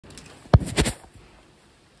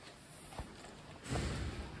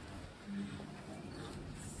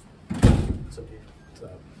What's up, Dave? What's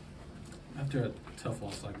up? After a tough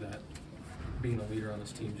loss like that, being a leader on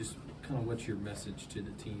this team, just kind of what's your message to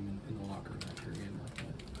the team in the locker room after a game like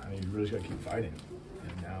that? I mean, you really just got to keep fighting.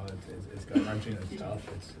 And now it's gut-wrenching, it's tough,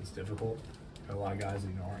 it's difficult. Got a lot of guys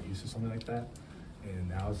that aren't used to something like that. And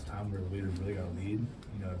now it's the time where the leaders really got to lead.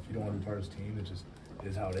 If you don't want to be part of this team, it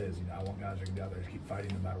is how it is. I want guys that can be out there to keep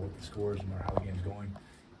fighting no matter what the score is, no matter how the game's going.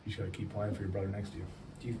 You just got to keep playing for your brother next to you.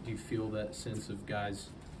 Do you feel that sense of guys,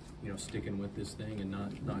 sticking with this thing and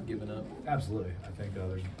not giving up? Absolutely. I think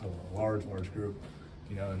there's a large group,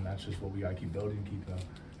 and that's just what we got to keep building, keep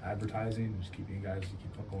advertising, and just keeping guys to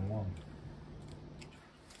keep going along.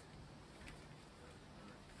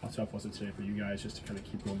 How tough was it today for you guys just to kind of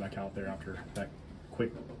keep going back out there after that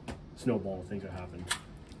quick snowball of things that happened?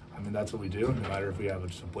 I mean, that's what we do. No matter if we have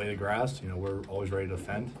just a blade of grass, we're always ready to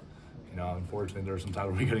defend. Unfortunately, there were some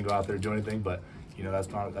times where we couldn't go out there and do anything, but that's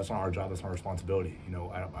not our job. That's our responsibility.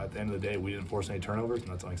 At the end of the day, we didn't force any turnovers,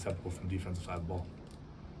 and that's unacceptable from the defensive side of the ball.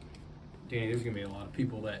 Danny, there's going to be a lot of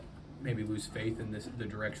people that maybe lose faith in the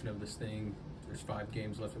direction of this thing. There's 5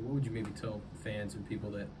 games left. What would you maybe tell fans and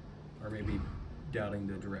people that are maybe doubting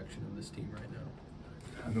the direction of this team right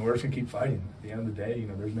now? I mean, we're just going to keep fighting. At the end of the day,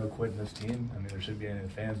 there's no quitting this team. I mean, there should be any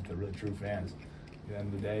fans that are really true fans. At the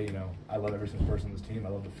end of the day, I love every single person on this team. I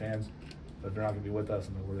love the fans. But if they're not going to be with us,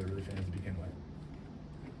 then we're really fans to begin with.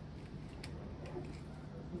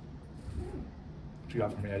 What you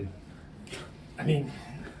got for me, Eddie? I mean,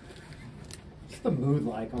 what's the mood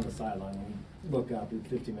like on the sideline when you look up at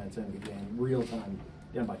 50 minutes into the game, real time,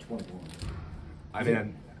 down by 21? I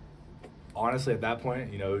mean, honestly, at that point,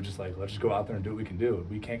 just like, let's just go out there and do what we can do.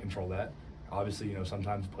 We can't control that. Obviously,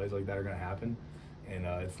 sometimes plays like that are going to happen. And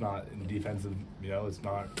it's not in the defensive, it's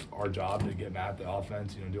not our job to get mad at the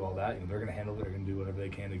offense, do all that. They're going to handle it. They're going to do whatever they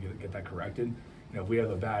can to get that corrected. If we have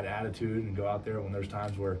a bad attitude and go out there when there's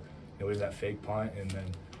times where, we have that fake punt, and then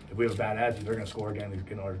if we have a bad attitude, they're going to score again to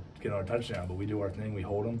get our touchdown. But we do our thing, we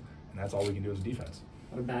hold them, and that's all we can do as a defense.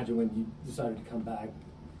 I'd imagine when you decided to come back,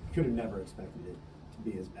 you could have never expected it to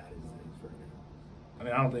be as bad as it is right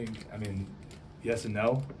now. I mean, yes and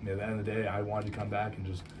no. At the end of the day, I wanted to come back and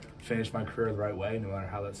just finish my career the right way, no matter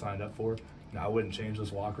how that signed up for. I wouldn't change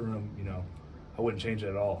this locker room. I wouldn't change it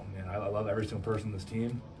at all. I love every single person on this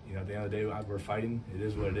team. At the end of the day, we're fighting. It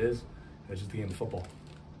is what it is. It's just a game of football.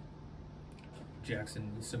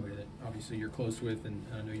 Jackson is somebody that obviously you're close with, and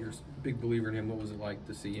I know you're a big believer in him. What was it like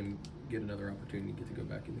to see him get another opportunity to get to go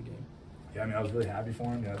back in the game? Yeah, I was really happy for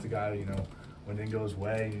him. That's a guy, when it didn't go his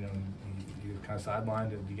way, he was kind of sidelined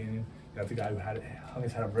at the beginning. That's a guy who hung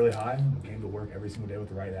his head up really high, came to work every single day with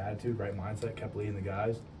the right attitude, right mindset, kept leading the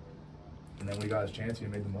guys. And then when he got his chance, he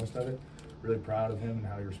made the most of it. Really proud of him and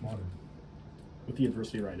how he responded. With the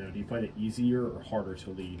adversity right now, do you find it easier or harder to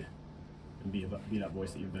lead and be that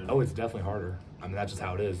voice that you've been? Oh, it's definitely harder. That's just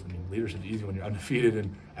how it is. Leadership's easy when you're undefeated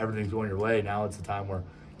and everything's going your way. Now it's the time where,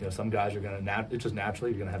 some guys are going to, it's just naturally,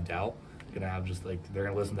 you're going to have doubt. You're going to have they're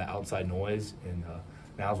going to listen to outside noise. And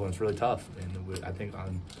now's when it's really tough. And I think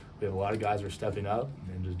we have a lot of guys that are stepping up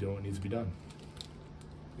and just doing what needs to be done.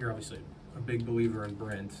 You're obviously a big believer in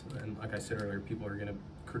Brent. And like I said earlier, people are going to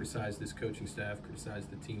criticize this coaching staff, criticize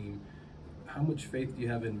the team. How much faith do you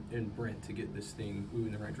have in Brent to get this thing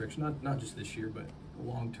moving in the right direction? Not just this year, but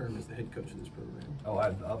long term as the head coach of this program. Oh, I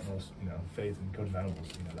have the utmost, faith in Coach Venables.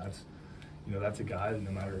 That's a guy that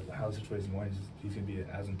no matter how the situation's going, he's going to be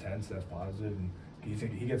as intense, as positive, and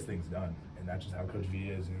he gets things done. And that's just how Coach V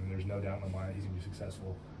is. And there's no doubt in my mind he's going to be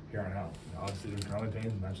successful here on out. Obviously, there's growing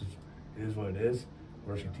pains, and it is what it is.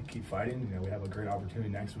 We're just going to keep fighting. We have a great opportunity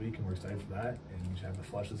next week, and we're excited for that. And we just have to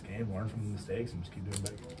flush this game, learn from the mistakes, and just keep doing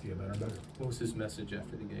better, to get better and better. What was his message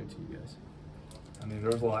after the game to you guys? There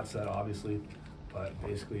was a lot said, obviously, but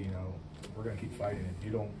basically, we're going to keep fighting. If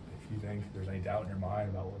you think there's any doubt in your mind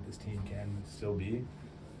about what this team can still be,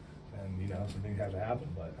 then some things have to happen.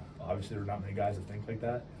 But obviously, there are not many guys that think like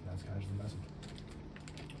that, and that's kind of just the message.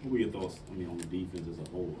 What were your thoughts, on the defense as a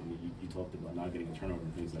whole? You talked about not getting a turnover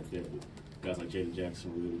and things like that, but guys like Jaden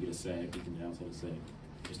Jackson were able to get a sack, he can downside a sack.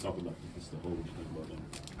 Just talk about defense as a whole. What you think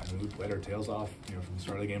about that? We played our tails off, from the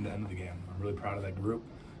start of the game to the end of the game. I'm really proud of that group.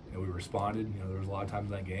 We responded. There was a lot of times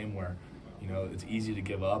in that game where, it's easy to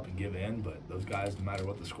give up and give in, but those guys, no matter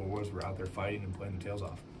what the score was, were out there fighting and playing their tails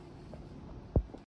off.